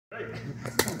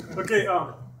Okay,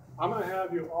 I'm going to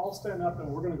have you all stand up and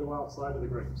we're going to go outside of the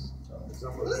grapes. So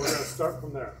we're going to start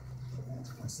from there.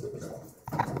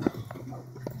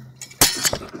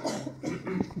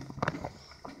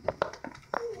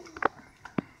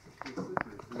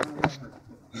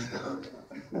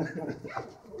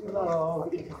 Hello.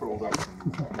 Curled up.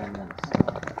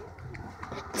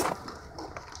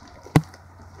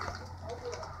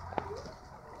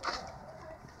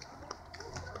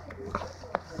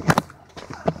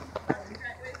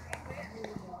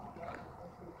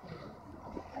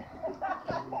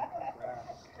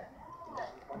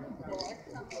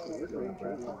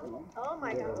 Oh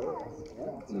my God.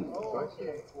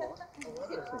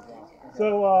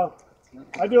 So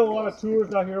I do a lot of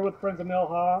tours out here with friends of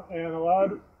NELHA, and a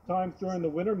lot of times during the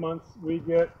winter months we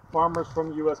get farmers from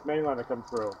the U.S. mainland that come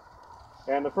through.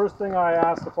 And the first thing I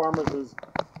ask the farmers is,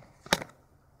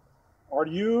 are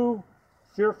you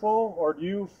fearful or do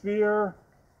you fear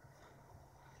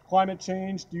climate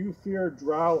change? Do you fear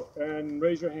drought? And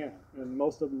raise your hand. And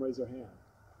most of them raise their hand.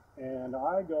 And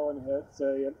I go ahead and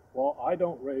say, well, I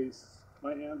don't raise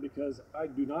my hand because I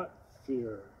do not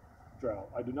fear drought.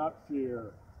 I do not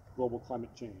fear global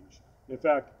climate change. In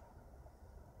fact,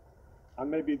 I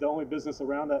may be the only business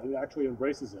around that actually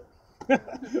embraces it.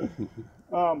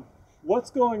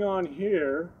 What's going on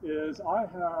here is I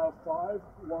have 5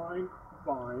 wine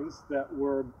vines that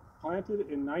were planted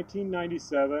in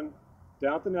 1997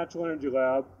 down at the Natural Energy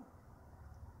Lab,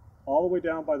 all the way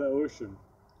down by the ocean.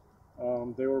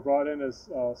 They were brought in as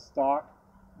stock,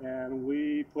 and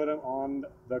we put them on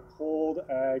the cold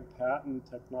ag patent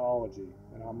technology,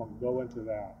 and I'm going to go into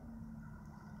that.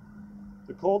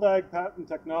 The cold ag patent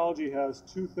technology has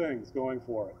 2 things going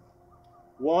for it.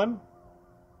 One,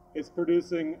 it's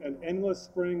producing an endless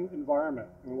spring environment,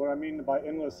 and what I mean by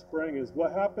endless spring is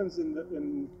what happens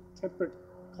in temperate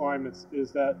climates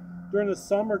is that during the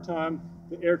summertime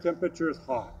the air temperature is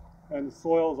hot and the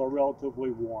soils are relatively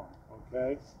warm.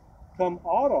 Okay. Come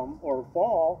autumn or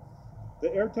fall,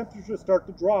 the air temperatures start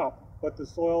to drop, but the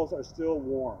soils are still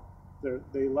warm.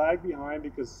 They lag behind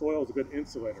because soil is a good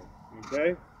insulator.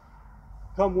 Okay?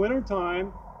 Come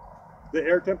wintertime, the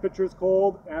air temperature is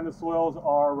cold and the soils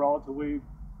are relatively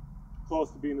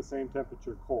close to being the same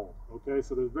temperature cold. Okay?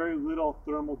 So there's very little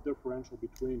thermal differential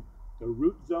between the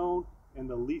root zone and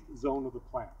the leaf zone of the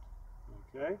plant.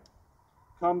 Okay?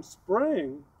 Come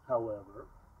spring, however,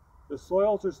 the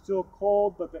soils are still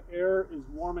cold, but the air is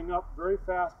warming up very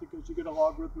fast because you get a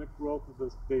logarithmic growth of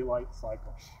this daylight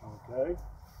cycle. Okay?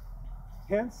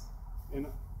 Hence, in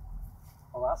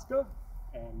Alaska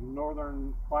and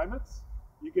northern climates,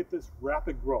 you get this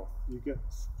rapid growth. You get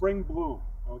spring bloom.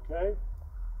 Okay?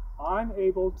 I'm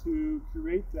able to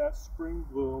create that spring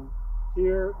bloom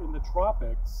here in the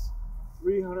tropics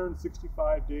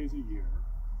 365 days a year,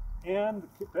 and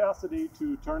the capacity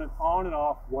to turn it on and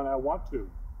off when I want to.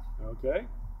 Okay?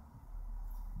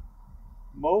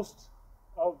 Most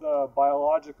of the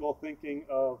biological thinking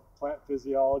of plant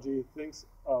physiology thinks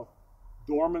of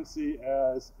dormancy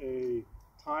as a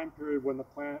time period when the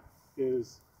plant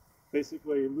is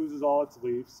basically loses all its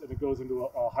leaves and it goes into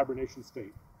a hibernation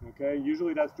state. Okay?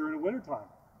 Usually that's during the wintertime.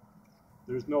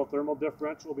 There's no thermal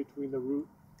differential between the root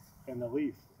and the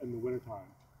leaf in the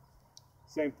wintertime.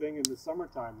 Same thing in the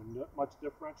summertime, there's not much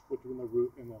differential between the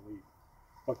root and the leaf.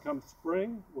 But come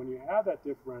spring, when you have that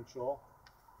differential,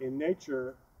 in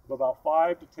nature, of about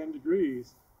 5 to 10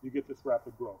 degrees, you get this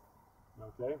rapid growth,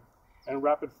 okay? And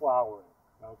rapid flowering,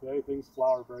 okay? Things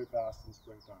flower very fast in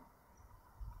springtime.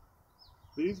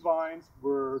 These vines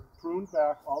were pruned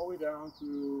back all the way down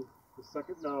to the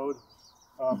second node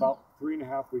about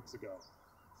 3.5 weeks ago.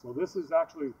 So this is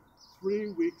actually 3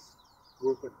 weeks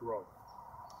worth of growth.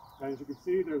 And as you can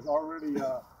see, there's already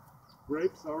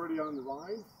grapes already on the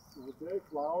vine. Okay,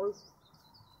 flowers,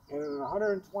 and in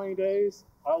 120 days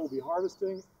I will be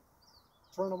harvesting,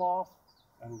 turn them off,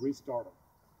 and restart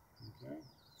them. Okay.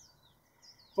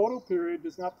 Photo period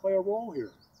does not play a role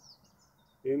here.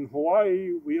 In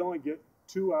Hawaii, we only get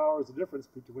 2 hours of difference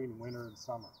between winter and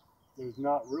summer. There's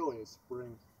not really a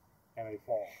spring and a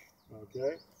fall.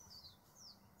 Okay.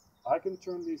 I can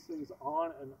turn these things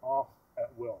on and off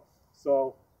at will.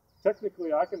 So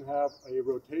technically, I can have a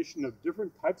rotation of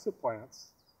different types of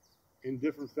plants in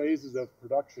different phases of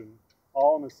production,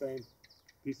 all on the same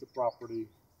piece of property,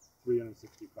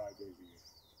 365 days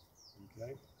a year.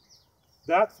 Okay?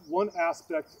 That's one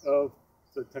aspect of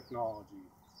the technology.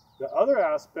 The other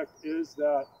aspect is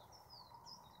that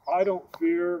I don't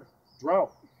fear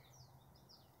drought.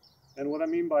 And what I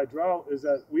mean by drought is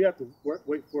that we have to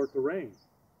wait for it to rain.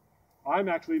 I'm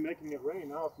actually making it rain.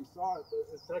 Now, if you saw it,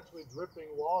 it's actually dripping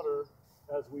water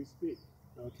as we speak.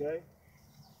 okay?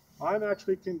 I'm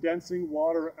actually condensing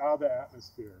water out of the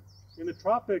atmosphere. In the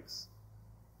tropics,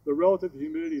 the relative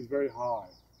humidity is very high,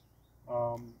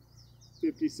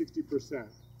 50, 60%,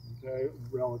 okay,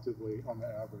 relatively on the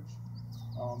average.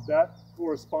 That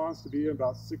corresponds to being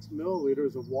about 6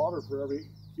 milliliters of water for every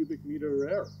cubic meter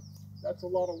of air. That's a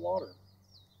lot of water.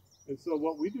 And so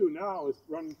what we do now is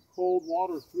run cold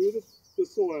water through the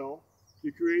soil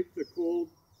to create the cold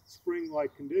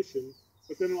spring-like condition,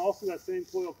 but then also that same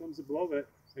soil comes above it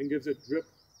and gives it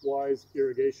drip-wise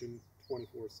irrigation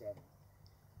 24/7.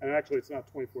 And actually it's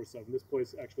not 24/7. This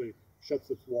place actually shuts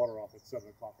its water off at 7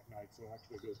 o'clock at night, so it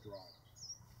actually goes dry.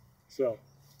 So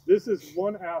this is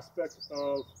one aspect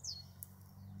of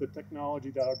the technology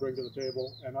that I bring to the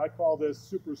table, and I call this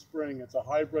Super Spring. It's a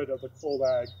hybrid of the cold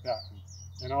ag patent.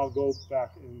 And I'll go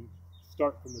back and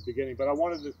start from the beginning. But I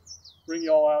wanted to bring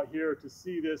you all out here to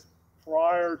see this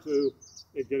prior to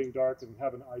it getting dark and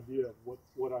have an idea of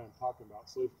what I am talking about.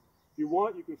 So if you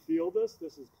want, you can feel this.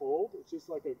 This is cold. It's just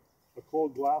like a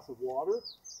cold glass of water.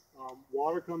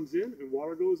 Water comes in and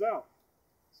water goes out.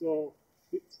 So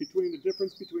between the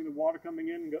difference between the water coming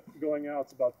in and going out,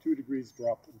 it's about 2 degrees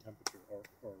drop in temperature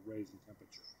or raise in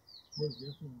temperature. Where's the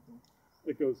effluent go?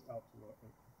 It goes out to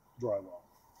a dry well.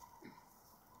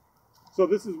 So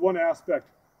this is one aspect,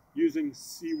 using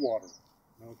seawater,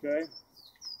 okay?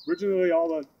 Originally, all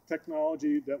the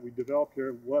technology that we developed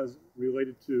here was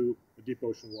related to a deep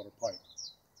ocean water pipe.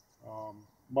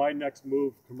 My next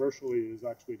move commercially is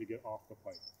actually to get off the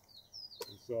pipe.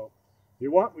 And so if you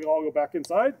want, we all go back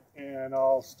inside and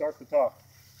I'll start the talk.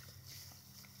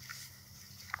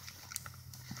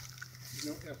 There's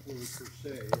no effluent per se,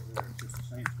 is there? It's just the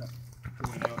same stuff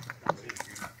going out.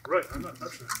 Right, I'm not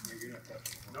touching it. You're not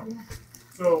touching it. No.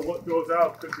 So what goes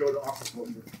out could go to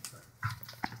aquaculture.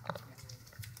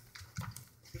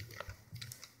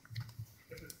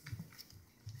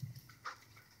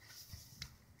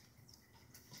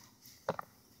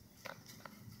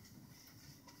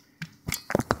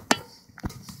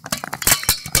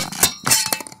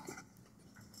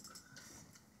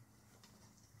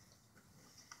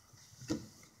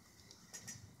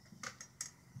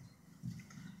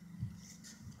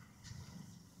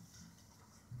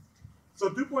 So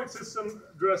Dewpoint system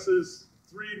addresses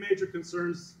 3 major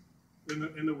concerns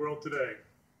in the world today.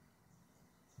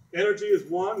 Energy is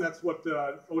one. That's what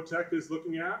OTEC is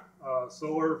looking at.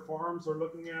 Solar farms are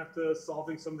looking at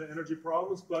solving some of the energy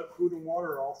problems, but food and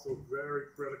water are also very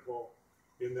critical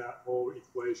in that whole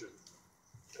equation.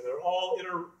 And they're all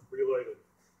interrelated.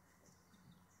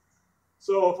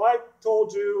 So if I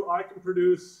told you I can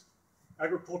produce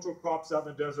agricultural crops out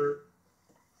in the desert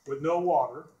with no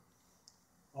water,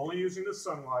 only using the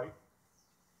sunlight,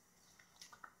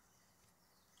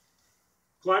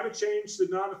 climate change did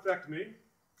not affect me.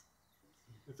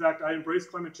 In fact, I embrace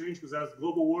climate change because as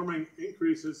global warming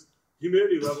increases,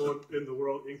 humidity level in the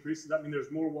world increases. That means there's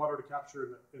more water to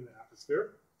capture in the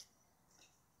atmosphere.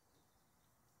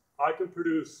 I can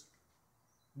produce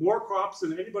more crops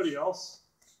than anybody else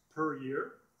per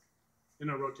year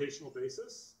in a rotational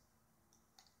basis.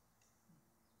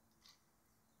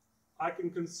 I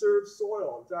can conserve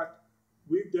soil. In fact,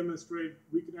 we've demonstrated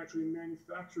we can actually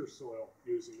manufacture soil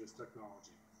using this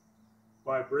technology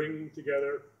by bringing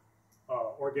together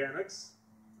organics,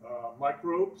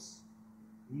 microbes,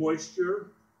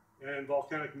 moisture, and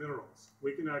volcanic minerals.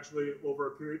 We can actually, over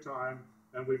a period of time,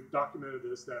 and we've documented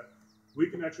this, that we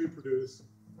can actually produce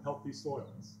healthy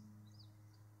soils.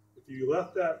 If you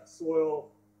left that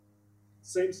soil,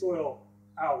 same soil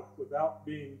out without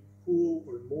being cool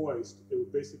or moist, it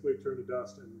would basically turn to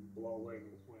dust and blow away in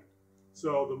the wind.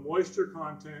 So the moisture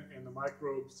content and the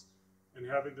microbes and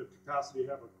having the capacity to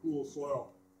have a cool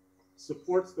soil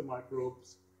supports the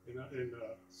microbes in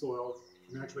the soil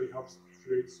and actually helps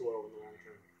create soil in the long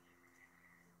term.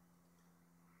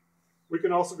 We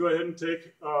can also go ahead and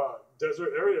take a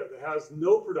desert area that has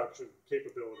no production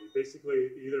capability,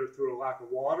 basically either through a lack of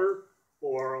water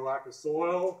or a lack of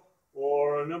soil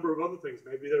or a number of other things.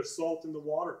 Maybe there's salt in the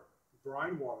water,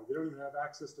 brine water. They don't even have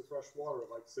access to fresh water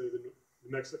like, say, the New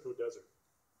Mexico desert.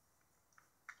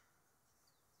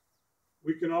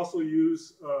 We can also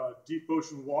use deep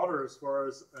ocean water as far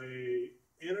as an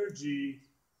energy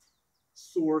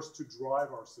source to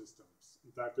drive our systems.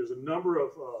 In fact, there's a number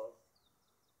of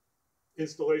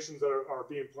installations that are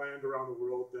being planned around the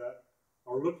world that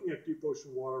are looking at deep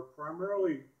ocean water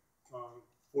primarily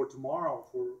for tomorrow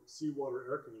for seawater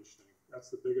air conditioning. That's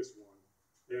the biggest one.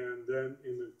 And then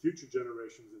in the future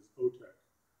generations is OTEC,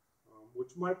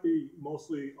 which might be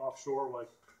mostly offshore like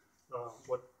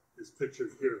what is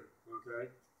pictured here, okay?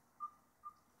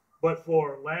 But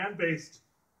for land-based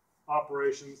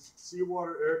operations,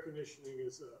 seawater air conditioning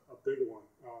is a big one.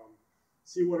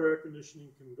 Seawater air conditioning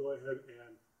can go ahead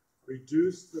and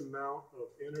reduce the amount of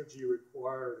energy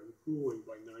required in cooling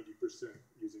by 90%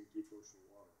 using deep ocean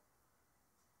water.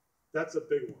 That's a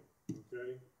big one,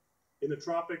 okay? In the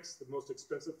tropics, the most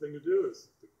expensive thing to do is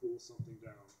to cool something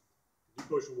down.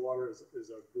 Deep ocean water is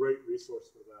a great resource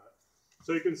for that.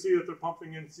 So you can see that they're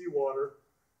pumping in seawater.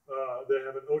 They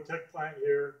have an OTEC plant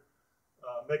here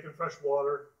making fresh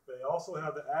water. They also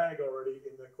have the ag already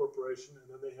in that corporation, and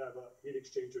then they have a heat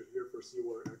exchanger here for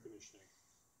seawater air conditioning.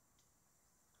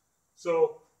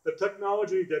 So the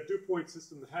technology that Dewpoint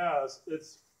system has,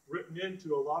 it's written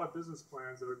into a lot of business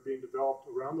plans that are being developed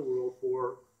around the world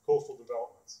for coastal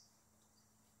developments.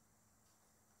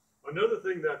 Another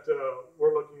thing that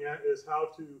we're looking at is how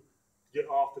to get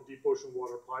off the deep ocean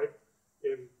water pipe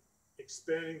in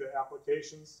expanding the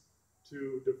applications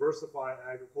to diversify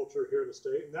agriculture here in the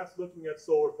state, and that's looking at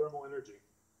solar thermal energy.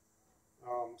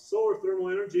 Solar thermal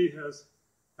energy has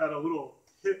had a little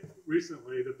hit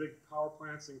recently. The big power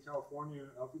plants in California,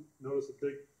 I've noticed the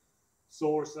big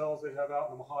solar cells they have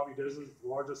out in the Mojave Desert, the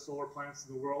largest solar plants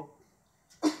in the world.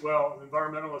 Well,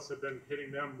 environmentalists have been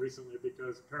hitting them recently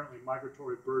because apparently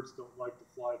migratory birds don't like to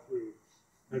fly through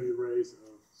heavy rays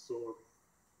of solar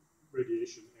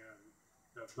radiation and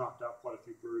have knocked out quite a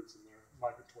few birds in their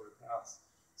migratory paths.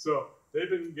 So they've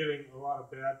been getting a lot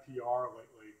of bad PR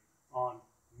lately on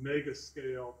mega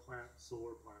scale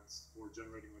solar plants for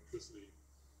generating electricity.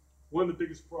 One of the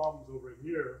biggest problems over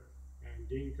here, and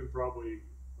Dean can probably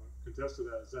contest to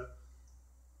that, is that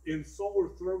in solar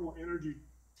thermal energy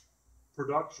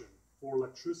production for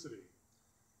electricity,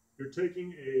 you're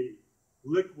taking a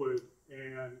liquid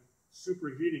and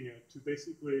superheating it to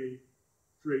basically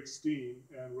create steam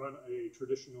and run a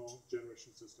traditional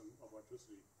generation system of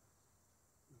electricity.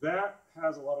 That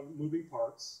has a lot of moving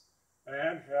parts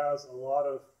and has a lot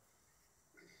of,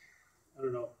 I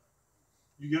don't know,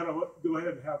 you got to go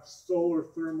ahead and have solar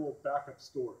thermal backup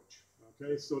storage.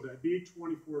 Okay, so to be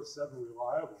 24/7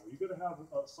 reliable, you got to have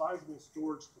a sizable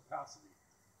storage capacity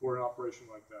for an operation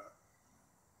like that.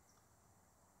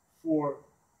 For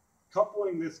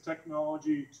coupling this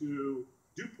technology to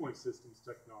Dewpoint Systems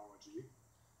technology,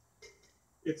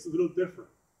 it's a little different.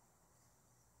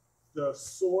 The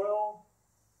soil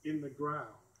in the ground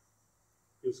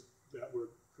that we're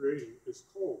creating is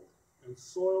cold, and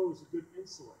soil is a good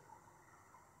insulator.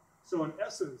 So in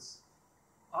essence,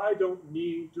 I don't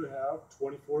need to have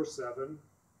 24/7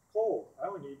 cold. I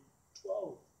only need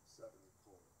 12/7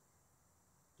 cold.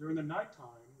 During the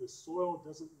nighttime, the soil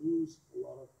doesn't lose a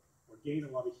lot of, or gain a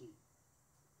lot of heat.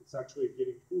 It's actually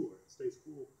getting cooler. It stays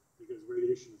cool because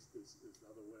radiation is the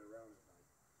other way around at night.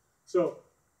 So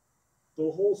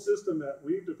the whole system that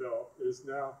we've developed is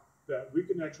now that we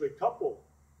can actually couple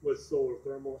with solar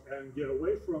thermal and get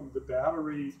away from the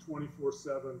battery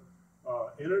 24/7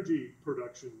 energy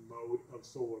production mode of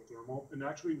solar thermal, and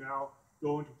actually now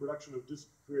go into production of just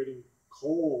creating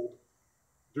cold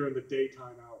during the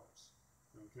daytime hours.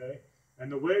 Okay,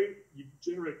 and the way you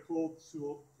generate cold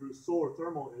through solar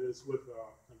thermal is with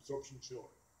an absorption chiller.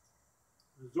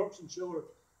 An absorption chiller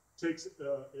takes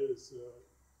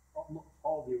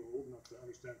all of you are old enough to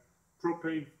understand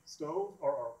propane stove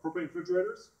or propane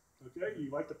refrigerators. Okay, you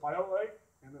light the pilot light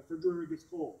and the refrigerator gets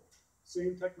cold.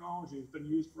 Same technology has been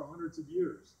used for hundreds of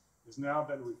years. Has now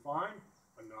been refined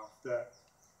enough that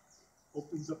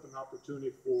opens up an opportunity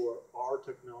for our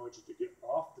technology to get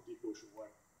off the deep ocean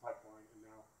pipeline and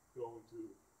now go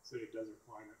into, say, a desert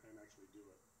climate and actually do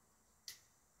it.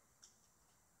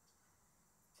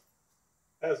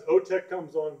 As OTEC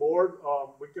comes on board,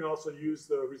 we can also use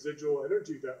the residual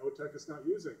energy that OTEC is not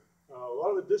using. A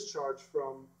lot of the discharge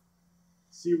from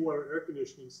seawater air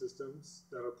conditioning systems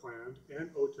that are planned and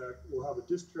OTEC will have a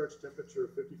discharge temperature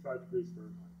of 55 degrees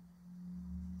Fahrenheit.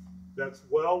 That's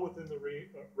well within the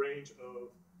range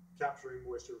of capturing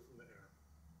moisture from the air.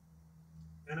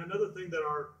 And another thing that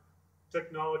our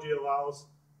technology allows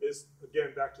is,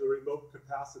 again, back to the remote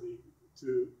capacity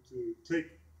to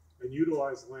take and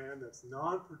utilize land that's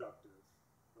non-productive,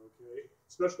 okay,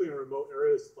 especially in remote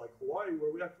areas like Hawaii,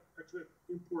 where we have to actually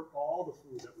import all the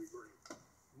food that we bring.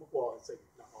 Well, I'd say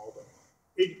not all, but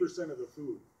 80% of the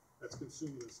food that's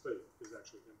consumed in the state is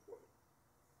actually imported.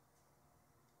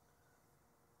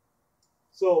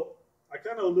 So I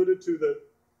kind of alluded to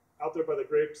out there by the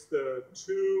grapes, the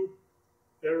two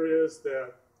areas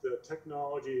that the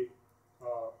technology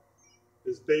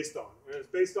is based on. And it's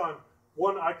based on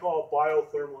one I call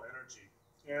biothermal energy.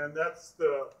 And that's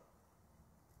the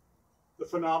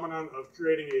phenomenon of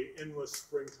creating an endless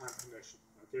springtime condition.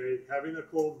 Okay, having the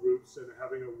cold roots and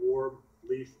having a warm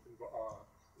leaf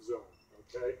zone.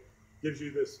 Okay, gives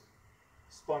you this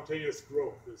spontaneous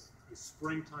growth, this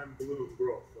springtime bloom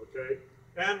growth, okay?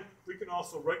 And we can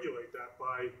also regulate that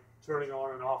by turning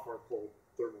on and off our cold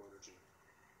thermal energy.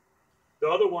 The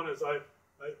other one is I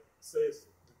say is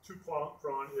the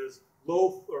two-prong is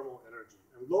low thermal energy.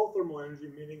 And low thermal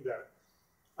energy meaning that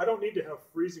I don't need to have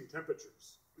freezing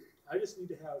temperatures. I just need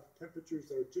to have temperatures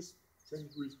that are just 10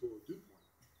 degrees below dew point,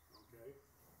 okay?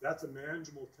 That's a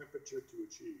manageable temperature to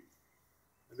achieve.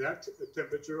 And that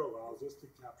temperature allows us to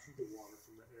capture the water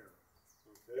from the air,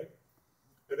 okay?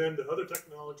 And then the other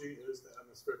technology is the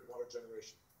atmospheric water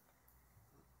generation.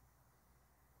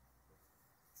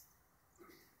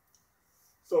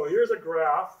 So here's a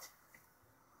graph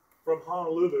from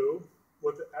Honolulu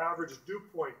with the average dew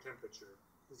point temperature.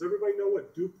 Does everybody know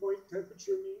what dew point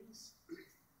temperature means?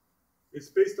 It's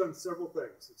based on several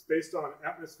things. It's based on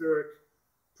atmospheric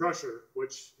pressure,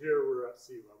 which here we're at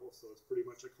sea level, so it's pretty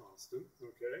much a constant,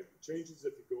 okay? It changes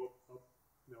if you go up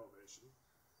in elevation.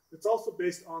 It's also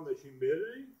based on the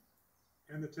humidity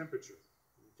and the temperature,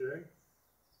 okay?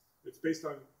 It's based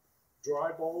on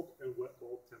dry bulb and wet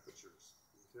bulb temperatures,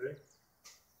 okay?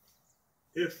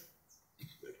 If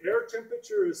the air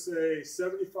temperature is, say,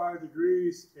 75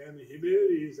 degrees and the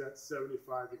humidity is at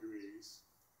 75 degrees,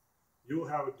 you'll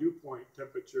have a dew point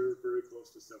temperature very close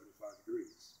to 75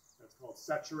 degrees. That's called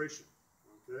saturation,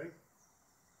 okay?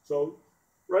 So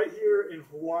right here in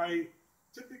Hawaii,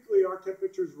 typically our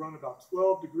temperatures run about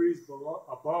 12 degrees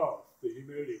above the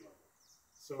humidity level.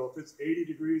 So if it's 80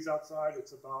 degrees outside,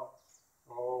 it's about,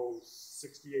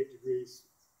 68 degrees,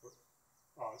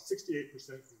 68%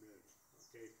 humidity,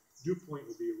 okay? Dew point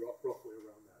will be roughly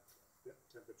around that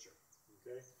temperature,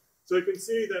 okay? So you can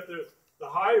see that the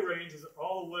high range is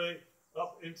all the way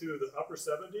up into the upper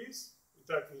 70s. In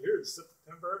fact, here in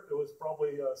September, it was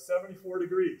probably 74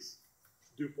 degrees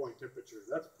dew point temperature.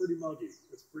 That's pretty muggy.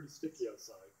 It's pretty sticky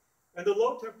outside. And the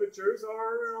low temperatures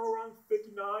are around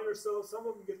 59 or so. Some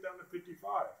of them get down to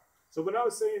 55. So when I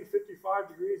was saying 55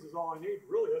 degrees is all I need,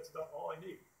 really that's about all I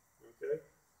need. Okay.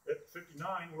 At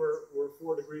 59, we're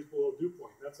 4 degrees below dew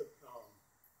point. That's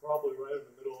probably right in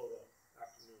the middle of the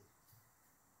afternoon.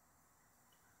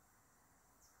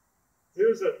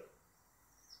 Here's a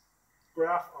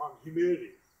graph on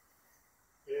humidity.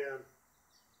 And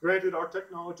granted, our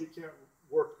technology can't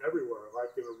work everywhere,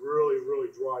 like in a really,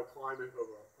 really dry climate of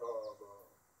a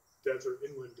desert,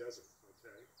 inland desert,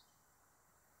 okay?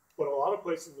 But a lot of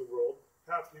places in the world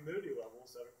have humidity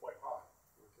levels that are quite high,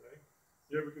 okay?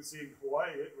 Here we can see in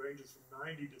Hawaii, it ranges from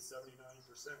 90 to 79%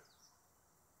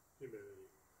 humidity.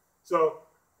 So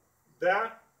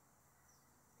that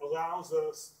allows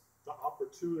us the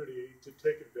opportunity to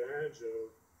take advantage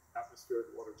of atmospheric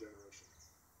water generation.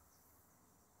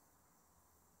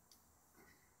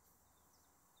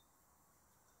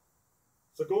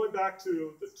 So going back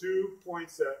to the 2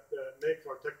 points that make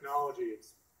our technology,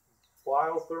 it's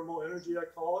biothermal energy, I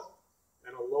call it,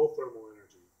 and a low thermal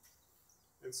energy.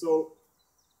 And so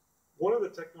one of the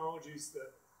technologies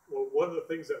that, well, one of the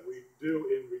things that we do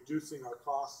in reducing our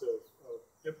costs of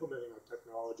implementing our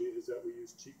technology is that we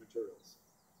use cheap materials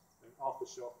and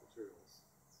off-the-shelf materials.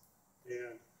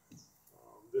 And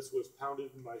this was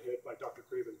pounded in my head by Dr.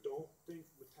 Craven. Don't think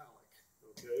metallic,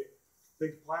 okay?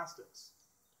 Think plastics.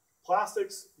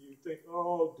 Plastics, you think,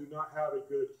 oh, do not have a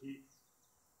good heat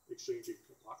exchanging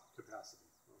capacity,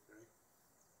 okay?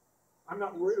 I'm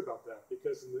not worried about that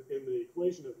because in the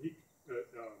equation of heat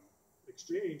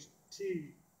exchange, T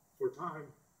for time,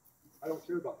 I don't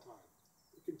care about time.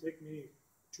 It can take me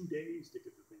 2 days to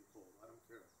get the thing cold. I don't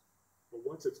care. But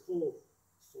once it's cold,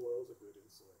 soil is a good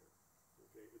insulator.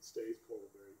 Okay, it stays cold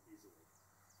very easily.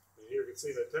 And here you can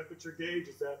see the temperature gauge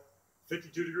is at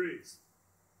 52 degrees.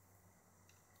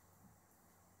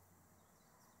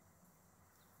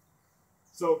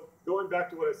 So going back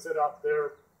to what I said out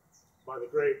there by the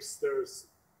grapes, there's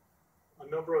a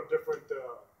number of different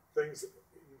things in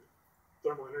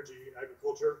thermal energy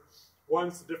agriculture.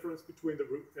 One's the difference between the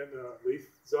root and the leaf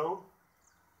zone.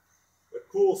 The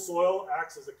cool soil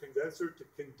acts as a condenser to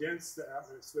condense the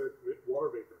atmospheric water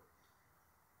vapor.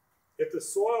 If the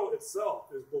soil itself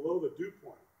is below the dew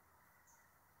point,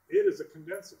 it is a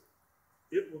condenser.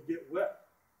 It will get wet,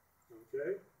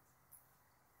 okay?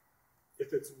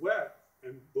 If it's wet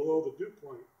and below the dew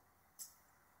point,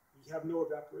 you have no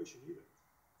evaporation either.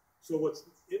 So what's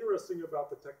interesting about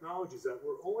the technology is that we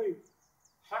only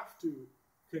have to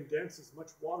condense as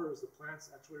much water as the plants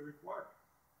actually require.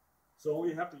 So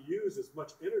only have to use as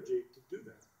much energy to do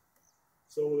that.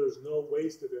 So there's no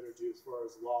wasted energy as far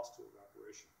as loss to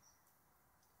evaporation.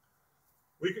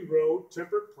 We can grow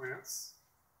temperate plants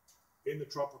in the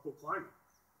tropical climate,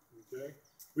 okay?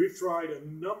 We've tried a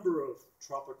number of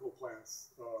tropical plants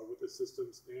with the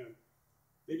systems, and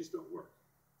they just don't work.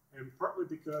 And partly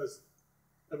because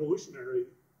evolutionary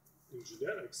in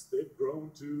genetics, they've grown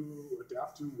to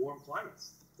adapt to warm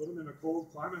climates. Put them in a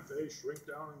cold climate, they shrink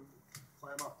down and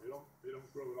climb up. They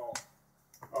don't grow at all.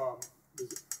 There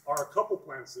are a couple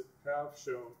plants that have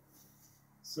shown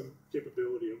some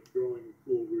capability of growing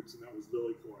cool roots, and that was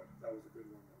lilycoid. That was a good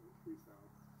one that we found.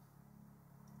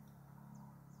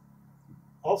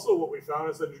 Also, what we found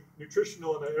is that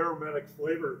nutritional and aromatic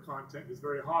flavor content is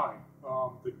very high.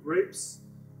 The grapes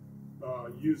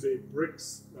use a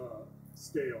Brix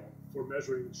scale for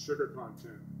measuring sugar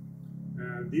content.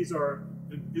 And these are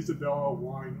an Isabella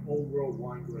wine, old world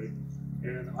wine grape.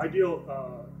 And ideal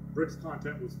Brix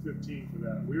content was 15 for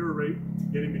that. We were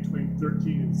getting between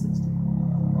 13 and 16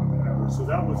 on the average. So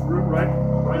that was right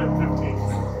at 15.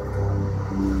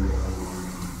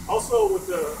 Also with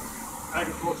the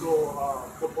agricultural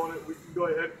component, we can go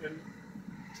ahead and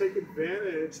take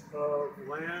advantage of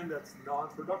land that's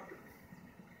non-productive.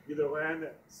 Either land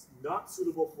that's not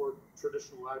suitable for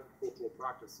traditional agricultural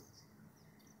practices.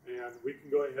 And we can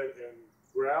go ahead and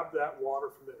grab that water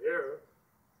from the air,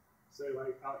 say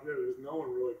like out here, there's no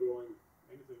one really growing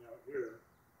anything out here,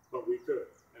 but we could,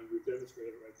 and we've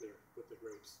demonstrated it right there with the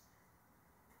grapes.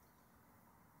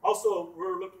 Also,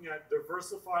 we're looking at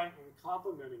diversifying and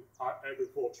complementing our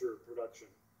agriculture production,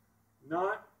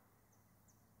 not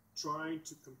trying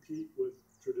to compete with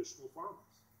traditional farmers.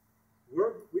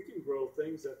 We can grow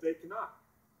things that they cannot,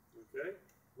 okay?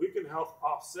 We can help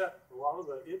offset a lot of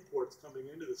the imports coming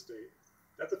into the state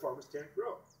that the farmers can't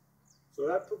grow. So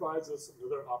that provides us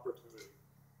another opportunity.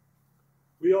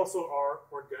 We also are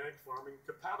organic farming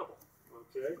compatible,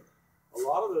 okay? A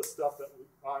lot of the stuff that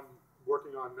I'm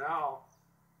working on now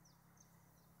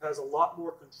has a lot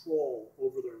more control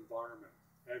over their environment,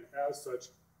 and as such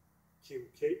can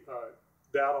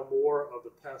battle more of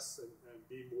the pests and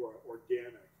be more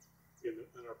organic in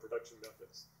our production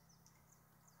methods.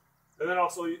 And then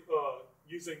also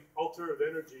using alternative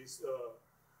energies,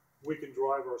 we can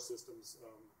drive our systems.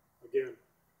 Again,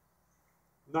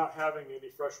 not having any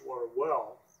freshwater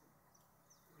well,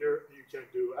 you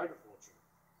can't do agriculture.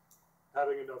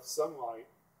 Having enough sunlight,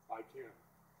 I can.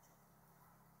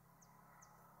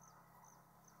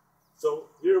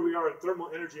 So here we are in thermal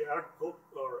energy agriculture,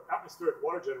 or atmospheric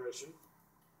water generation.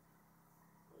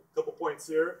 A couple points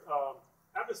here.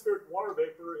 Atmospheric water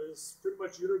vapor is pretty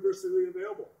much universally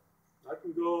available. I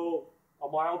can go a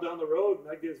mile down the road,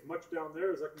 and I get as much down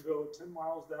there as I can go 10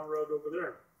 miles down the road over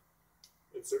there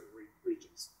in certain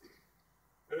regions.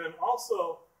 And then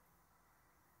also,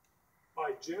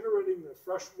 by generating the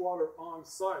fresh water on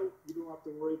site, you don't have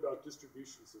to worry about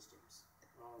distribution systems.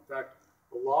 In fact,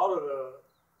 a lot of the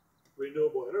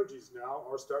renewable energies now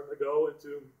are starting to go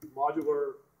into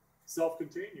modular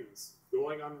self-contained units,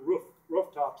 going on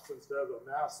rooftops instead of a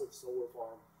massive solar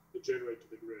farm to generate to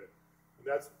the grid. And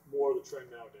that's more the trend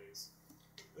nowadays.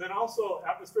 And then also,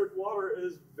 atmospheric water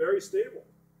is very stable,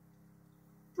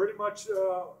 pretty much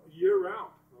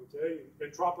year-round, okay,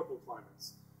 in tropical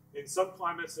climates. In some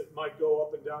climates, it might go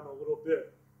up and down a little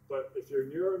bit, but if you're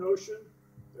near an ocean,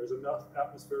 there's enough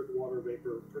atmospheric water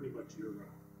vapor pretty much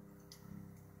year-round.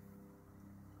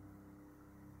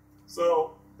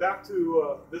 So back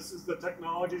to, this is the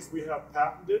technologies we have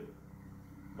patented.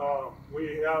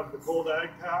 We have the cold ag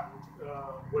patent,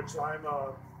 which I'm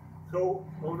a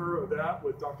co-owner of that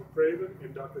with Dr. Craven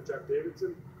and Dr. Jack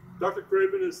Davidson. Dr.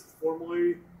 Craven is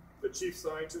formerly the chief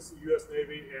scientist of the U.S.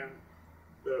 Navy and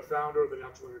the founder of the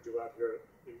Natural Energy Lab here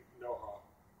in NELHA.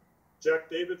 Jack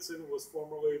Davidson was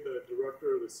formerly the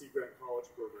director of the Sea Grant College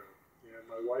program, and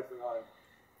my wife and I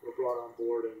were brought on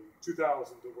board in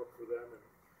 2000 to work for them and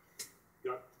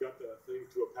got the thing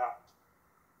to a patent.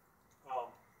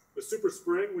 The Super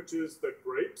Spring, which is the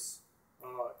grapes,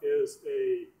 is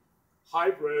a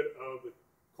hybrid of the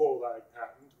cold ag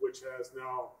patent, which has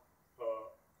now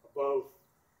above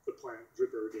the plant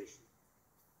drip irrigation.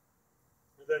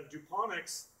 And then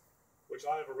Dewpoint, which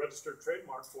I have a registered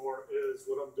trademark for, is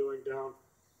what I'm doing down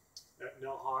at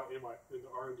NELHA in the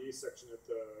R&D section at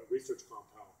the research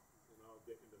compound. And I'll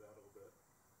get into that a little bit.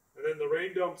 And then the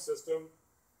rain dome system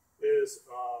is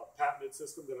a patented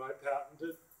system that I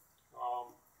patented.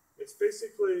 It's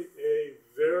basically a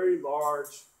very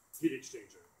large heat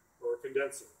exchanger or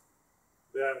condenser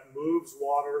that moves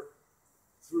water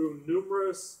through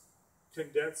numerous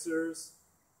condensers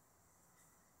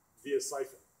via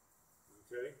siphon,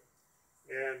 okay?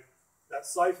 And that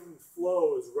siphon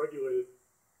flow is regulated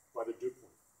by the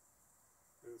Dewpoint.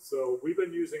 And so we've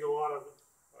been using a lot of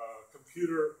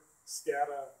computer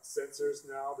SCADA sensors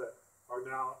now that are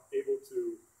now able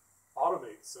to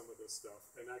automate some of this stuff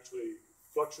and actually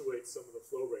fluctuate some of the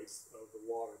flow rates of the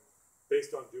water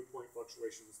based on dew point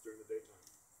fluctuations during the daytime.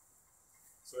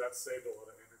 So that saved a lot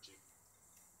of energy.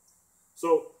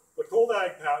 So the cold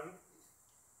ag patent,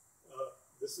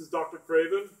 this is Dr.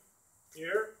 Craven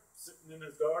here, sitting in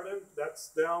his garden. That's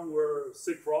down where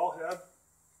Sig Kral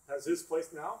has his place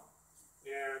now.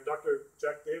 And Dr.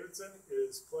 Jack Davidson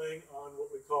is playing on what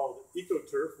we call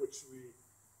EcoTurf, which we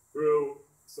grew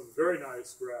some very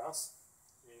nice grass.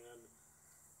 And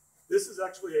this is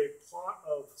actually a plot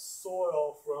of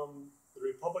soil from the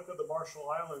Republic of the Marshall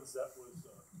Islands that was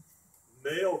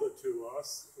mailed to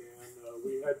us, and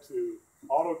we had to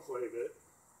autoclave it.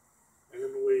 And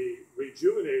then we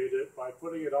rejuvenated it by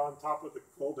putting it on top of the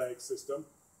cold ag system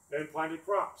and planted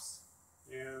crops.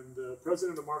 And the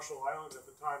president of Marshall Islands at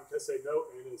the time, Kese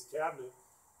Note, and his cabinet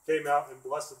came out and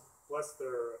blessed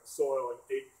their soil and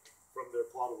ate from their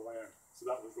plot of land. So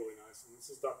that was really nice. And this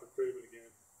is Dr. Craven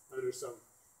again. Under some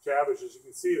cabbage. As you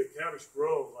can see, the cabbage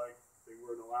grow like they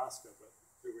were in Alaska, but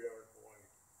here we are in Hawaii.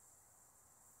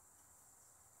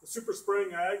 The Super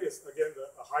Spraying Ag is, again,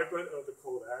 a hybrid of the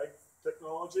cold ag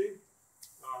technology,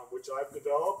 which I've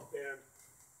developed, and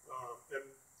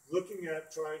looking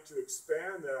at trying to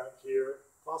expand that here,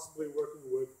 possibly working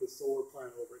with the solar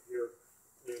plant over here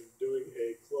and doing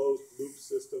a closed loop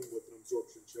system with an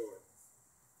absorption chiller.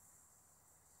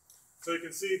 So you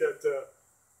can see that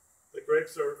the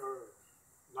grapes are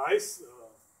nice.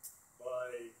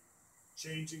 By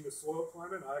changing the soil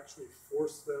climate, I actually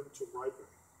force them to ripen.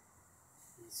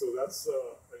 And so that's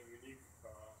a unique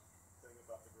thing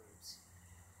about the grapes.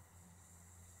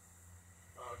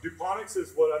 Dewponics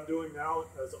is what I'm doing now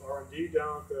as R&D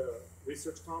down at the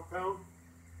research compound.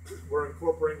 We're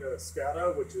incorporating a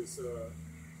SCADA, which is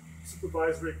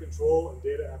supervisory control and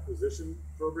data acquisition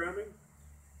programming.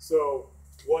 So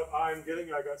what I'm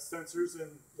getting, I got sensors in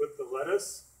with the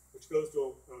lettuce, which goes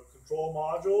to a control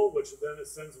module, which then it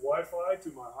sends Wi-Fi to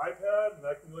my iPad, and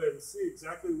I can go ahead and see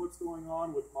exactly what's going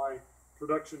on with my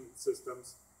production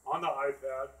systems on the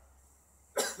iPad.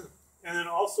 And then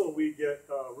also we get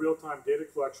real-time data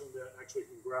collection that actually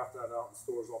can graph that out and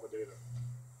stores all the data,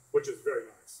 which is very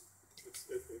nice.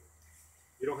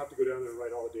 You don't have to go down there and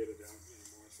write all the data down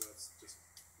anymore, so that's just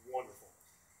wonderful.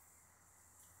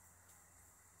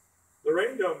 The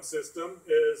rain dome system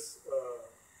is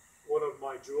one of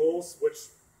my jewels, which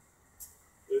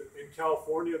in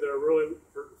California they're really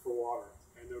hurting for water,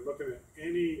 and they're looking at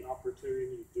any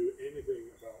opportunity to do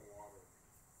anything about water.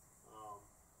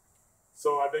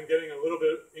 So I've been getting a little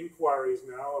bit of inquiries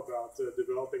now about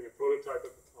developing a prototype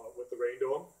with the rain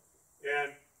dome,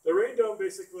 and the rain dome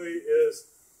basically is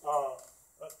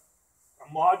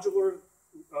a modular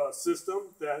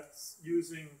system that's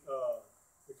using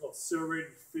they call it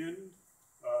serrated fin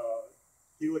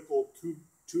helical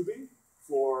tubing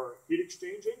for heat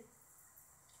exchanging.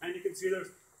 And you can see there's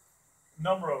a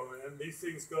number of them, and these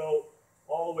things go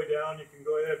all the way down. You can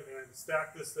go ahead and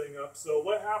stack this thing up. So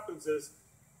what happens is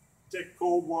take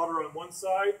cold water on one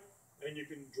side, and you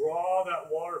can draw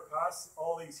that water past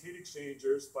all these heat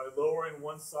exchangers by lowering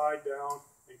one side down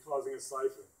and causing a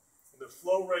siphon. And the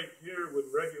flow rate here would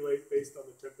regulate based on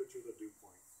the temperature of the dew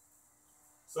point.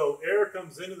 So air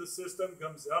comes into the system,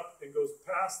 comes up, and goes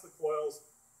past the coils.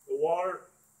 The water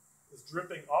is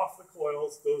dripping off the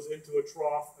coils, goes into a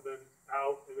trough, and then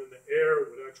out, and then the air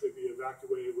would actually be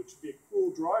evacuated, which would be a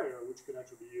cool, dry air, which can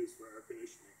actually be used for air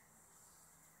conditioning.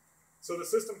 So the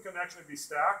system can actually be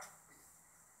stacked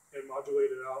and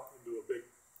modulated out into a big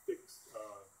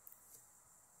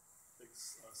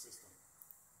system.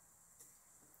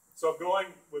 So going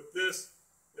with this,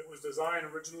 it was designed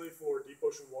originally for deep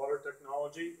ocean water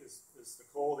technology, is the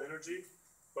cold energy,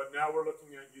 but now we're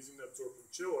looking at using the absorption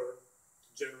chiller to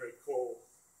generate cold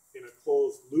in a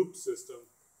closed loop system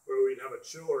where we'd have a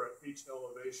chiller at each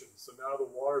elevation. So now the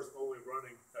water's only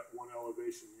running at one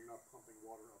elevation. You're not pumping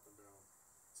water up and down.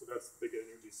 So that's the big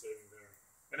energy saving there.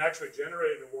 And actually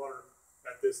generating the water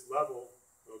at this level,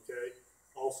 okay,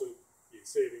 also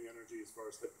saving energy as far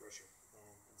as head pressure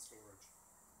and storage.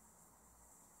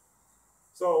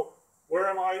 So where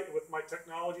am I with my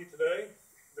technology today?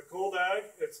 The cold ag,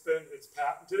 it's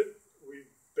patented. We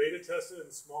beta tested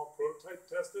and small prototype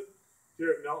tested here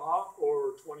at NELHA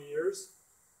for 20 years.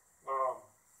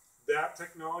 That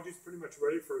technology is pretty much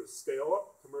ready for scale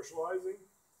up, commercializing.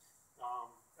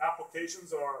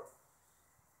 Applications are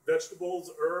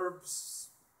vegetables, herbs,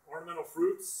 ornamental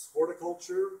fruits,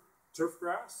 horticulture, turf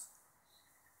grass.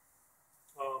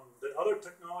 The other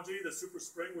technology, the Super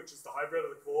Spring, which is the hybrid of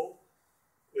the cold,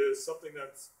 is something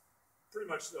that's pretty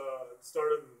much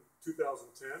started in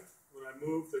 2010 when I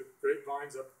moved the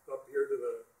grapevines up here to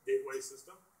the gateway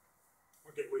system.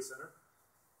 gateway center.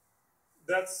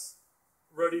 That's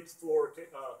ready for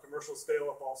commercial scale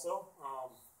up also.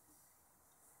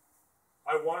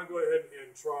 I want to go ahead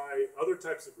and try other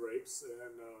types of grapes,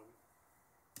 and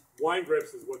wine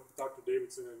grapes is what Dr.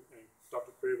 Davidson and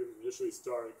Dr. Craven initially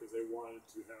started because they wanted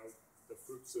to have the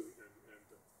fruits and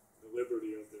the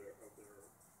liberty of their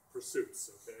pursuits.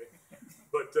 Okay,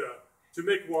 but to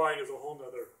make wine is a whole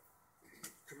nother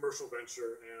commercial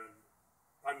venture, and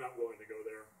I'm not willing to go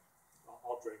there.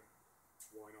 I'll drink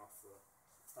wine off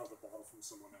of a bottle from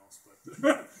someone else,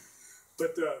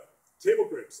 but table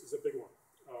grapes is a big one.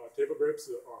 Table grapes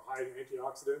are high in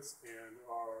antioxidants and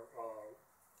are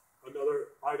another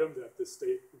item that this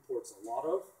state imports a lot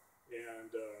of,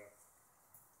 and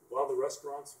a lot of the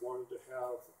restaurants wanted to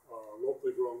have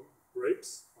locally grown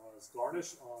grapes as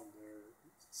garnish on their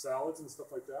salads and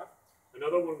stuff like that.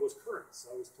 Another one was currants.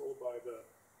 I was told by the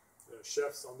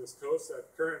chefs on this coast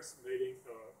that currants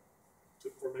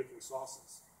for making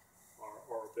sauces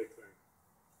are a big thing.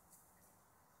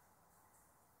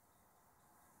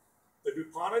 The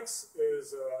Dewpoint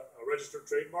is a registered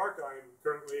trademark. I'm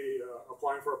currently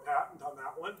applying for a patent on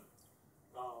that one.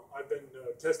 I've been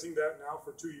testing that now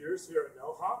for 2 years here at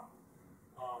NELHA.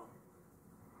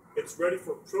 It's ready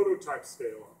for prototype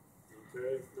scale up,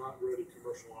 okay? Not ready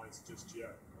commercialized just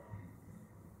yet.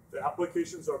 The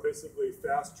applications are basically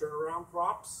fast turnaround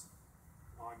crops.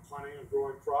 I'm planning on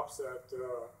growing crops that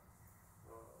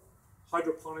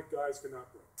hydroponic guys cannot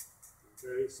grow,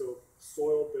 okay? So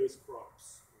soil-based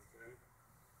crops.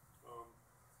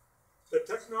 The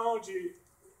technology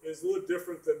is a little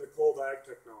different than the cold ag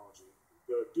technology.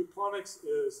 The Dewpoint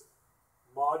is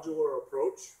modular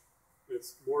approach.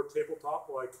 It's more tabletop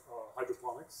like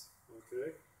hydroponics.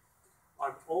 Okay,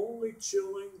 I'm only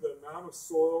chilling the amount of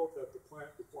soil that the plant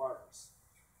requires.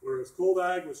 Whereas cold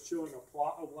ag was chilling a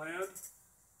plot of land,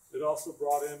 it also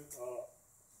brought in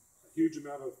a huge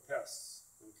amount of pests.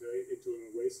 Okay, into an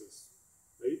oasis.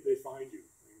 They find you.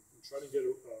 And trying to get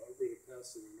rid of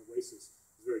pests in an oasis is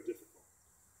very difficult.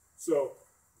 So,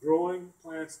 growing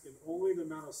plants in only the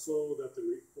amount of soil that they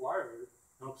require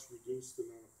helps reduce the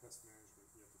amount of pest management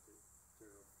you have to take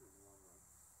care of in the long run.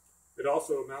 It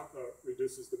also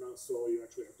reduces the amount of soil you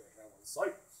actually have to have on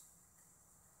site.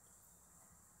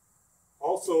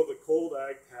 Also, the cold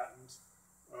ag patent,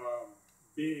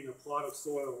 being a plot of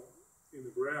soil in the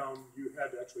ground, you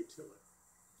had to actually till it.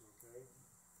 Okay,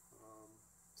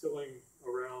 tilling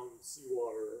around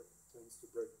seawater tends to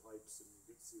break pipes and you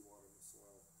get seawater in the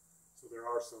soil. So there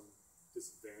are some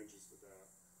disadvantages to that.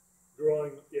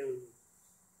 Growing in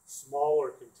smaller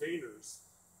containers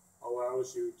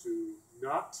allows you to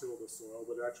not till the soil,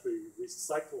 but actually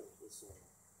recycle the soil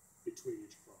between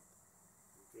each crop.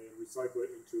 Okay, and recycle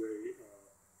it into a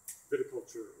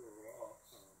viticulture or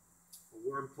a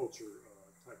worm culture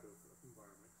type of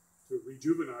environment to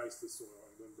rejuvenize the soil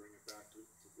and then bring it back to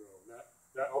grow. And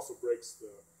that also breaks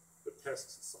the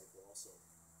pest cycle also.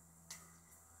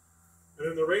 And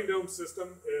then the rain dome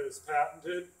system is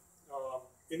patented.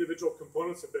 Individual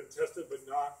components have been tested, but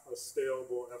not a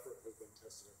scalable effort has been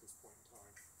tested at this point in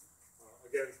time.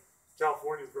 Again,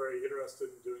 California is very interested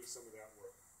in doing some of that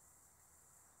work.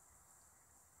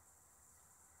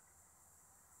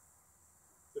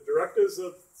 The directives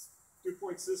of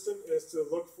Dewpoint system is to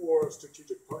look for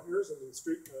strategic partners and then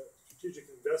strategic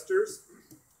investors.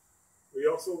 We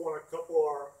also want to couple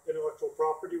our intellectual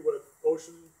property with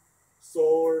ocean,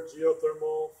 solar,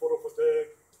 geothermal,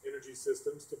 photovoltaic energy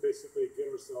systems to basically get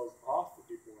ourselves off the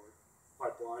Dewpoint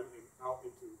pipeline and out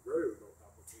into very remote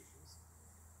applications.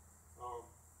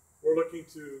 We're looking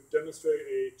to demonstrate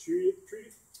a 2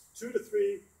 to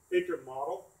 3 acre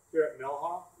model here at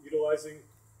NELHA, utilizing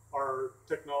our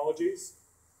technologies.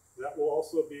 That will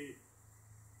also be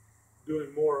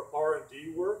doing more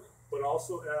R&D work, but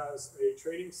also as a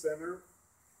training center,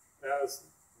 as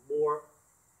more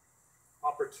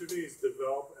opportunities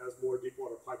develop, as more deep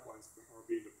water pipelines are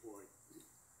being deployed.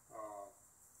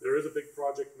 There is a big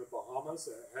project in the Bahamas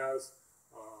that has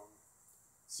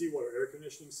seawater air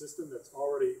conditioning system that's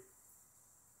already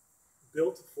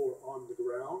built for on the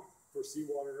ground for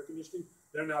seawater air conditioning.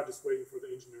 They're now just waiting for the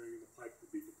engineering and the pipe to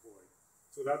be deployed.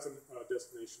 So that's a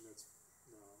destination that's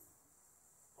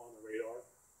on the radar.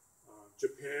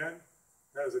 Japan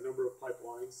has a number of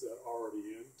pipelines that are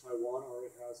already in. Taiwan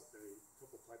already has a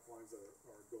couple pipelines that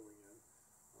are going in.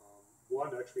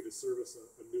 One actually to service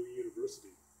a new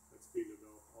university that's being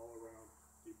developed all around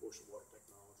deep ocean water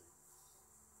technology.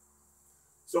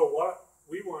 So what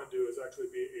we want to do is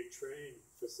actually be a training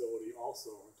facility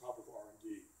also on top of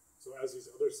R&D. So as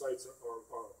these other sites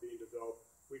are being developed,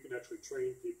 we can actually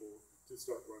train people to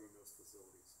start running those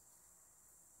facilities.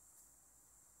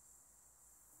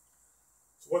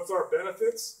 So what's our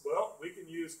benefits? Well, we can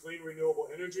use clean renewable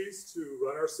energies to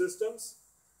run our systems.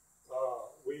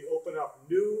 We open up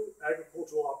new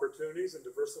agricultural opportunities and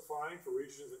diversifying for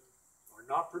regions that are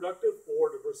not productive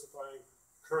or diversifying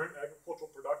current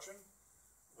agricultural production.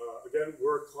 Again,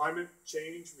 we're climate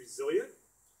change resilient.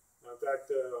 In fact,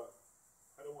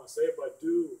 I don't want to say it, but I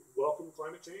do welcome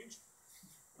climate change.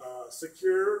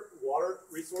 Secure water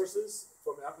resources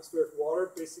from atmospheric water.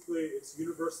 Basically, it's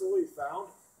universally found.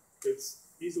 It's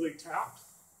easily tapped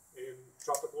in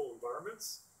tropical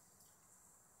environments.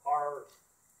 Our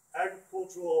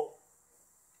agricultural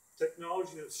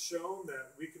technology has shown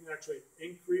that we can actually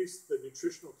increase the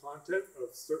nutritional content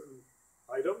of certain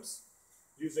items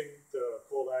using the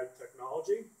cold ag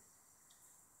technology.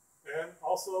 And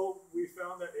also, we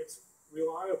found that it's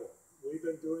reliable. We've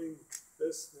been doing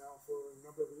this now for a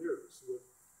number of years with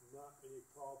not any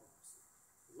problems.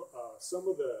 Some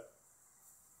of the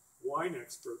wine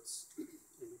experts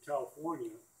in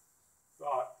California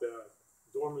thought that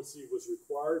dormancy was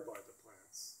required by the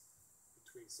plants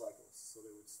between cycles, so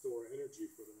they would store energy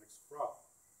for the next crop.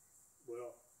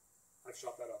 Well, I've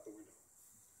shot that out the window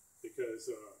because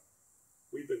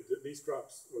these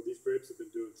crops, or these grapes, have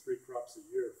been doing 3 crops a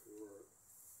year for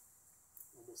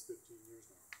almost 15 years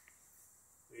now.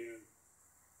 And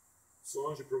so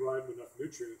long as you provide them enough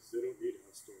nutrients, they don't need to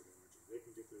have stored energy. They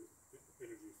can get the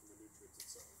energy from the nutrients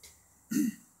itself.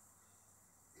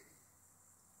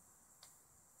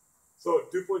 So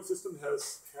Dewpoint system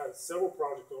has had several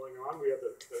projects going on. We have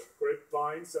the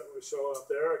grapevines that we show up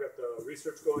there. I got the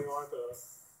research going on at the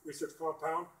research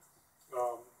compound.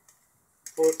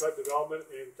 Prototype development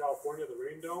in California, the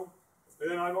Rain Dome. And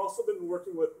then I've also been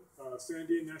working with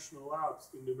Sandia National Labs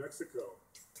in New Mexico.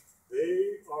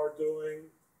 They are doing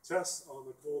tests on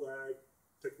the cold ag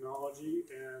technology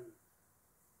and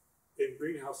in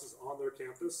greenhouses on their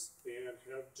campus, and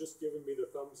have just given me the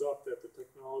thumbs up that the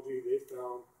technology they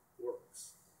found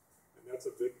works. And that's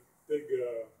a big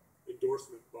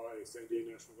endorsement by Sandia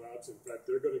National Labs. In fact,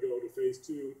 they're going to go to phase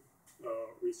 2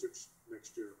 research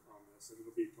next year on this, and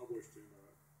it'll be published in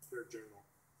their journal.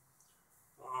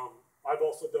 I've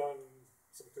also done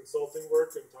some consulting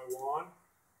work in Taiwan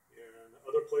and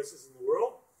other places in the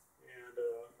world, and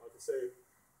like I say,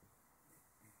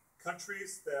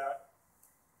 countries that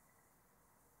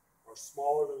are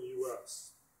smaller than the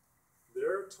U.S.,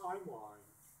 their timeline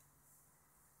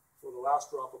for the last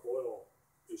drop of oil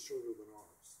is shorter than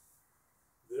ours.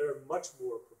 They're much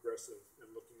more progressive in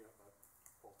looking at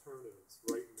alternatives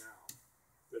right now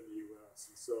than the U.S.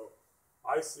 And so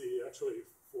I see actually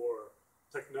for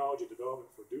technology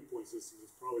development for Dewpoint systems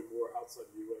is probably more outside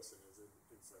the U.S. than is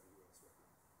inside the U.S. right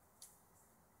now.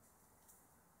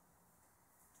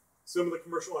 Some of the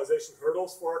commercialization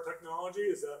hurdles for our technology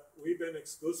is that we've been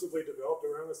exclusively developed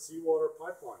around the seawater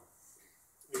pipeline.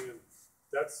 And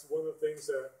that's one of the things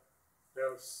that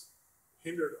has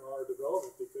hindered our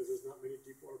development because there's not many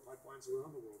deep water pipelines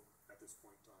around the world at this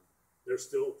point in time. They're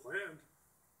still planned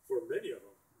for many of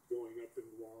them, going up in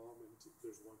Guam, and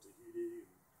there's one Tahiti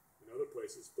and other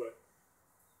places, but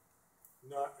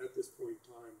not at this point in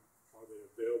time are they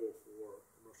available for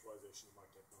commercialization of my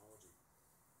technology.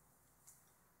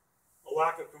 A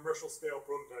lack of commercial scale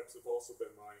prototypes have also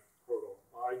been my hurdle.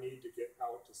 I need to get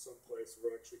out to some place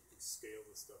where I actually can scale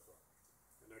this stuff up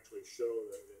and actually show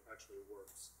that it actually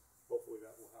works. Hopefully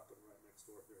that will happen right next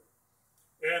door here.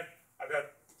 And I've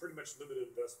had pretty much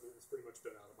limited investment. It's pretty much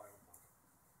been out of my own pocket.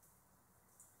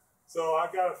 So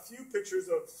I've got a few pictures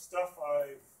of stuff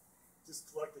I've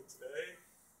just collected today.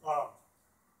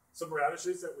 Some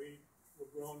radishes that we were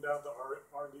growing down at the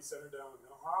R&D center down in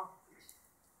NELHA.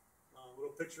 A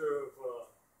little picture of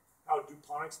how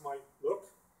Dewpoint might look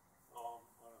on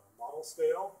a model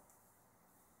scale.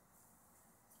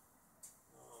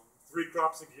 3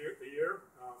 crops a year.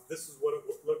 This is what it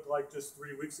looked like just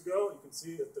 3 weeks ago. You can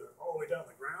see that they're all the way down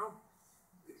the ground.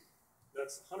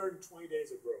 That's 120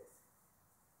 days of growth.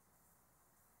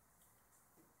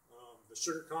 The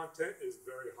sugar content is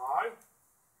very high,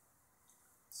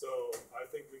 so I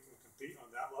think we can compete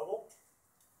on that level.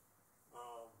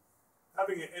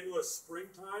 Having an endless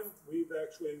springtime, we've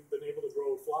actually been able to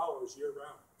grow flowers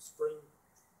year-round.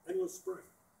 Endless spring.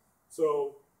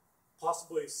 So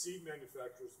possibly seed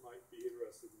manufacturers might be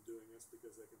interested in doing this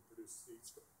because they can produce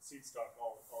seed stock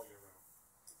all year round.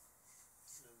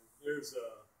 And here's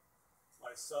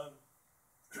my son.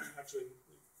 Actually,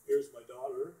 here's my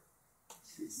daughter.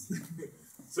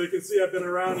 So you can see I've been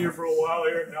around here for a while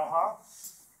here at NELHA.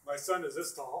 My son is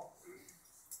this tall.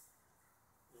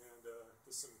 And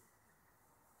just some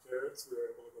carrots. We were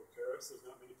able to grow carrots. There's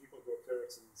not many people who grow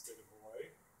carrots in the state of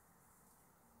Hawaii.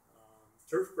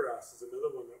 Turf grass is another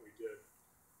one that we did.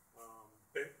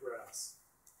 bent grass,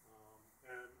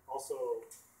 and also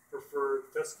preferred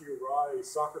fescue rye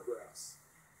soccer grass.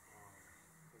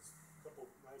 There's a couple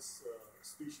nice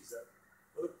species that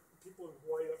other people in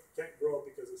Hawaii can't grow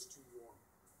because it's too warm.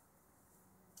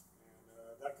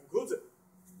 And that concludes it.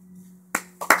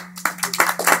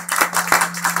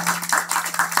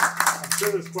 I'm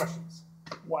sure there's questions.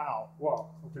 Wow.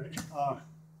 Wow, okay.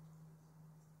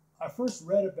 I first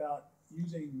read about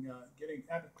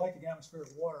collecting atmospheric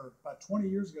water about 20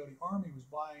 years ago. The Army was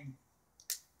buying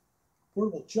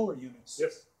portable chiller units.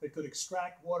 Yes. That could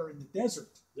extract water in the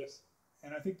desert. Yes.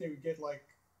 And I think they would get like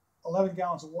 11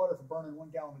 gallons of water for burning 1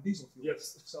 gallon of diesel fuel.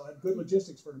 Yes. So it had good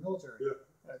logistics for the military.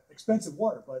 Yeah. Expensive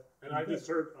water, but. And I just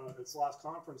heard at this last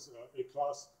conference, it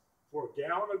costs for a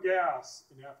gallon of gas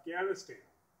in Afghanistan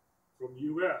from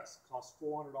U.S. costs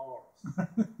 $400.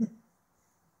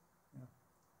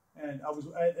 And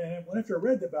after I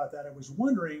read about that, I was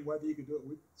wondering whether you could do it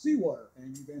with seawater.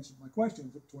 And you've answered my question.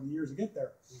 It took 20 years to get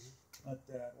there. Mm-hmm. But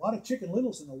a lot of Chicken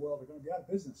Littles in the world are going to be out of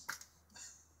business.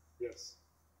 Yes.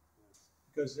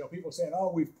 Because people are saying,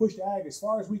 oh, we've pushed ag as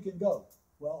far as we can go.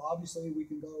 Well, obviously, we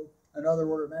can go another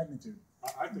order of magnitude.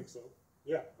 I think so.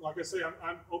 Yeah. Like I say,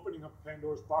 I'm opening up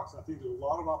Pandora's box. I think there's a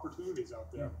lot of opportunities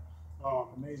out there. Yeah.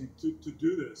 Amazing. To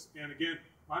do this. And again,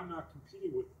 I'm not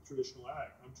competing with traditional ag.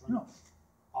 I'm trying to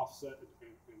offset and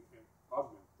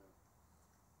augment them.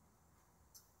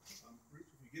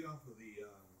 Rich, if you get off of the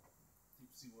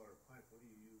deep seawater pipe, what do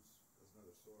you use as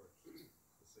another source?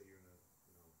 Let's say you're in a,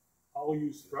 I'll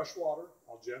use fresh water.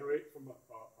 I'll generate from a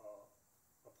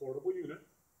portable unit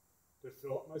to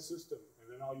fill up my system, and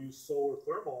then I'll use solar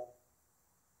thermal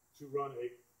to run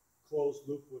a closed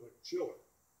loop with a chiller,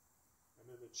 and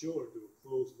then the chiller do a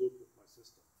closed loop with my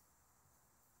system.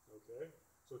 Okay.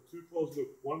 So 2 closed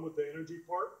loop, one with the energy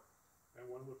part and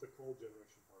one with the cold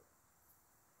generation part.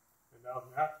 And now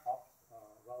that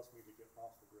allows me to get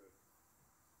off the grid.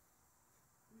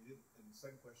 And the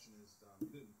second question is, you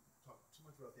didn't talk too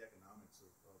much about the economics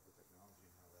of the technology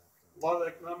and how that. A lot of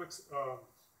the economics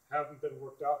haven't been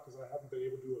worked out because I haven't been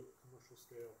able to do a commercial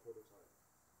scale prototype.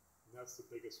 And that's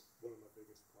one of my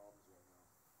biggest problems right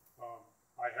now.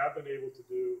 I have been able to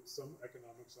do some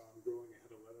economics on growing a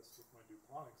head of lettuce with my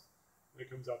Dewpoints. And it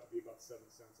comes out to be about 7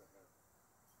 cents a head.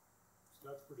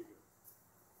 So that's pretty good.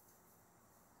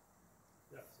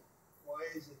 Yeah. So. Why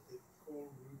is it that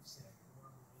cold roots and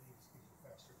warm leaves get you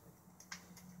faster?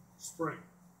 Spring.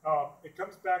 It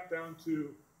comes back down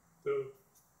to the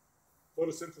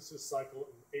photosynthesis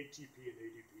cycle in ATP and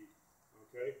ADP.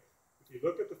 Okay? If you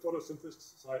look at the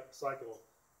photosynthesis cycle,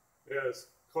 it has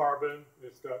carbon,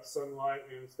 it's got sunlight,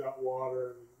 and it's got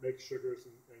water, and it makes sugars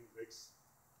and makes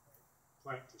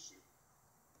plant tissue.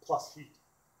 Plus heat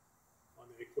on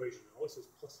the equation. It always says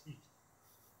plus heat.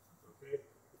 Okay?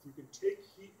 If you can take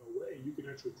heat away, you can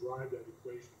actually drive that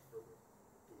equation further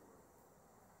to the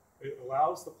right. It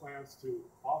allows the plants to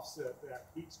offset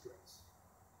that heat stress.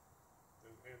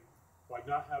 And by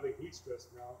not having heat stress,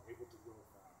 now able to grow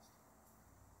fast.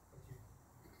 But you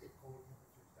get cold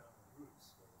temperatures down the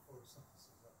roots, so the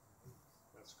photosynthesis up in the leaves.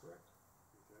 That's correct.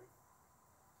 Okay.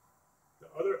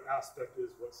 The other aspect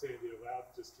is what Sandia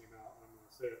Lab just came out. I'm going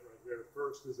to say it right here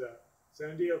first, is that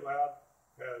Sandia Lab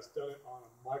has done it on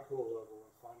a micro level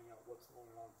and finding out what's going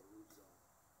on at the root zone.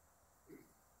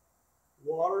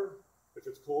 Water, if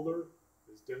it's colder,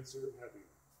 is denser and heavier.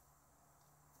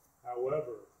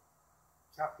 However,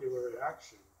 capillary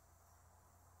action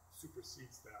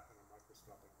supersedes that at a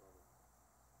microscopic level.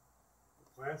 The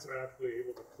plants are actually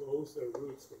able to close their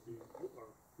roots from being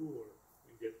cooler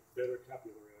and get better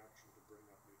capillary action to bring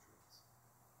up nutrients.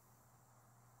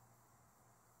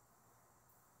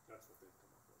 That's what they've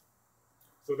come up with.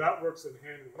 So that works in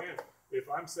hand. If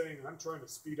I'm saying I'm trying to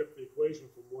speed up the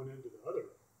equation from one end to the other,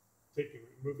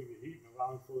 moving the heat and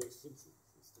allowing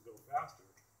photosynthesis to go faster,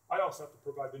 I also have to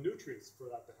provide the nutrients for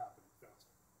that to happen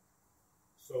faster.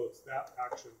 So it's that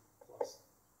action plus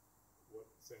what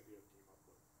Sandia came up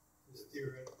with. It's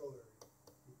theoretical, or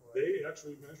people They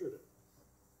actually measured it.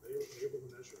 They were able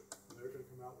to measure it. And they're going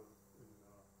to come out with it in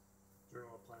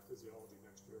Journal of Plant Physiology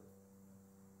next year.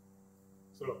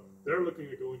 So they're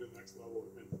looking at going to the next level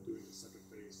and doing the second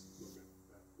phase, looking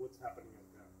at what's happening at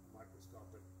that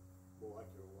microscopic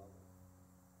molecular level.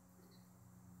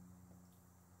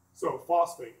 So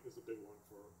phosphate is a big one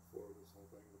for this whole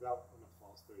thing. Without enough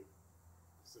phosphate,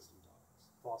 the system dies.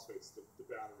 Phosphate's the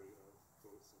battery of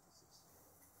photosynthesis.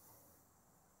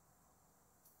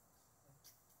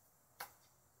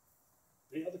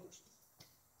 Any other questions?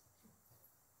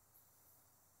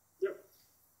 Yep.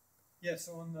 Yeah,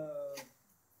 so on the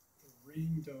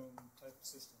rain dome type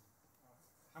system,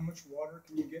 how much water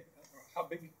can you get? Or how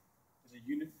big is As a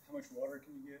unit, how much water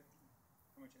can you get?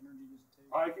 How much energy does it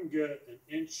take? I can get an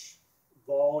inch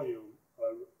volume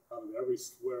out of every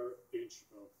square inch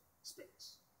of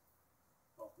space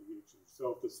off the heat exchanger.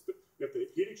 So if the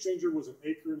heat exchanger was an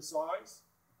acre in size,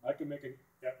 I can make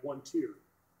at one tier,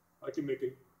 I can make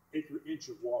an acre inch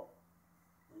of water.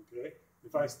 Okay?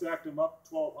 If I stacked them up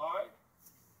 12 high,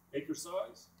 acre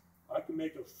size, I can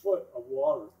make a foot of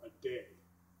water a day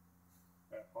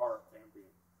at our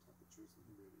ambient temperatures and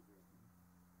humidity here.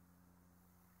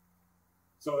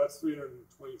 So that's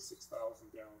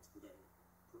 326,000 gallons per day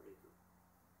per acre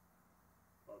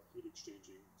of heat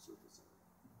exchanging surface area.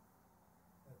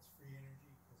 That's free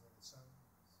energy because of the sun.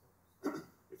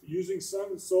 If you're using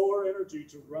sun and solar energy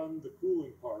to run the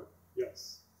cooling part,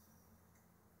 yes.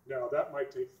 Now that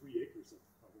might take 3 acres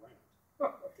of land.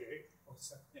 Okay. Oh,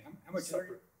 separate. Yeah, how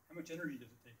much energy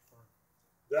does it take for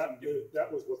that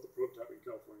was what the prototype in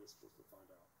California is supposed to find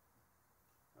out.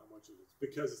 How much it is.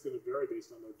 Because it's going to vary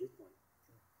based on their dew point.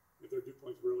 If their dew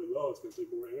point's really low, it's going to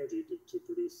take more energy to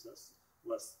produce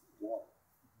less water.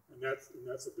 And that's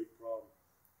a big problem.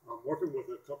 I'm working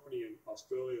with a company in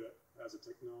Australia that has a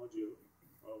technology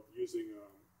of using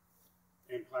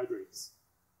anhydrates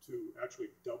to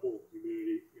actually double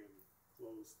humidity in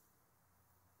closed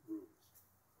rooms.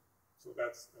 So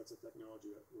that's a technology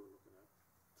that we're looking at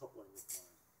coupling with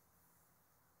mine.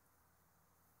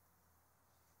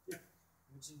 Yeah.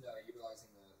 You mentioned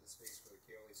utilizing the space where the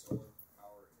KLA solar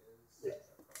power is Yeah.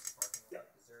 across the parking lot.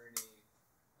 Yeah. Is there any,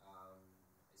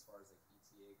 as far as like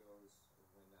ETA goes, or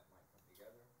when that might come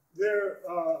together?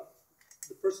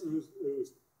 The person who's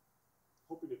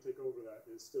hoping to take over that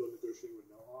is still negotiating with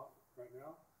NELHA right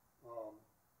now.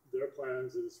 Their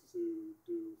plans is to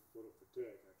do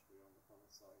photovoltaic actually on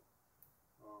the site.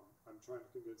 I'm trying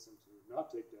to convince them to not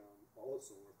take down all the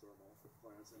solar thermal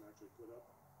plants and actually put up,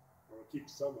 or keep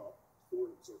some up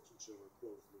for an absorption chiller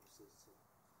closed loop system.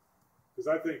 Because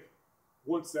I think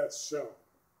once that's shown,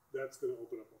 that's going to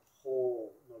open up a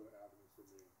whole another avenue for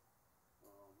me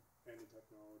and the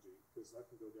technology. Because I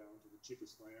can go down to the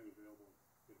cheapest land available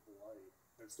in Hawaii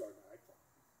and start an ag farm.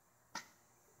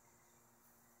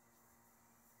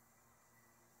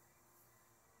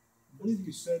 I believe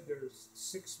you said there's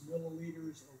 6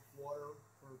 milliliters of water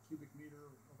per cubic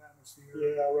meter of atmosphere.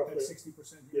 Yeah, roughly. At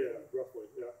 60% humidity. Yeah, roughly.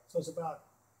 Yeah. So it's about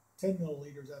 10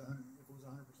 milliliters at 100. If it was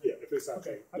 100%. Yeah, if it's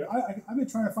actually. Okay. Yeah. I've been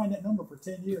trying to find that number for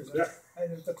 10 years. Yeah.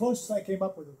 And the closest I came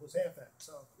up with it was half that.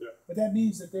 So. Yeah. But that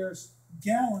means that there's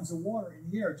gallons of water in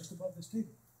the air just above this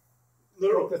table.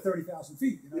 Literally. Up to 30,000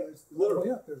 feet. You know, Yeah, it's all the way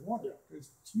literally. up. There's water. Yeah.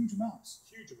 There's huge amounts.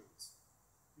 Huge amounts.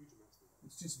 Huge amounts of water.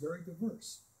 It's just very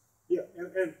diverse. Yeah,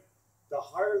 and the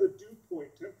higher the dew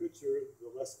point temperature, the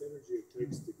less energy it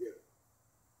takes to get it.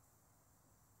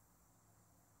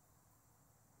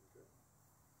 Okay.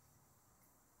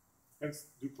 Hence,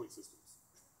 dew point systems.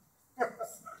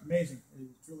 Amazing.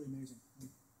 It's really amazing.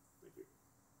 Thank you.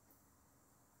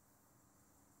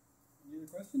 Any other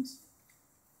questions?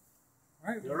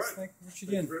 All right. All right. Thank Rich Thank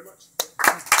again. you very much.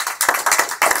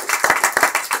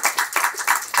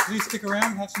 Please stick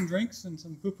around, have some drinks and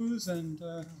some poo-poos and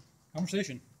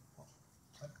conversation.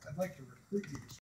 I'd like to recruit you to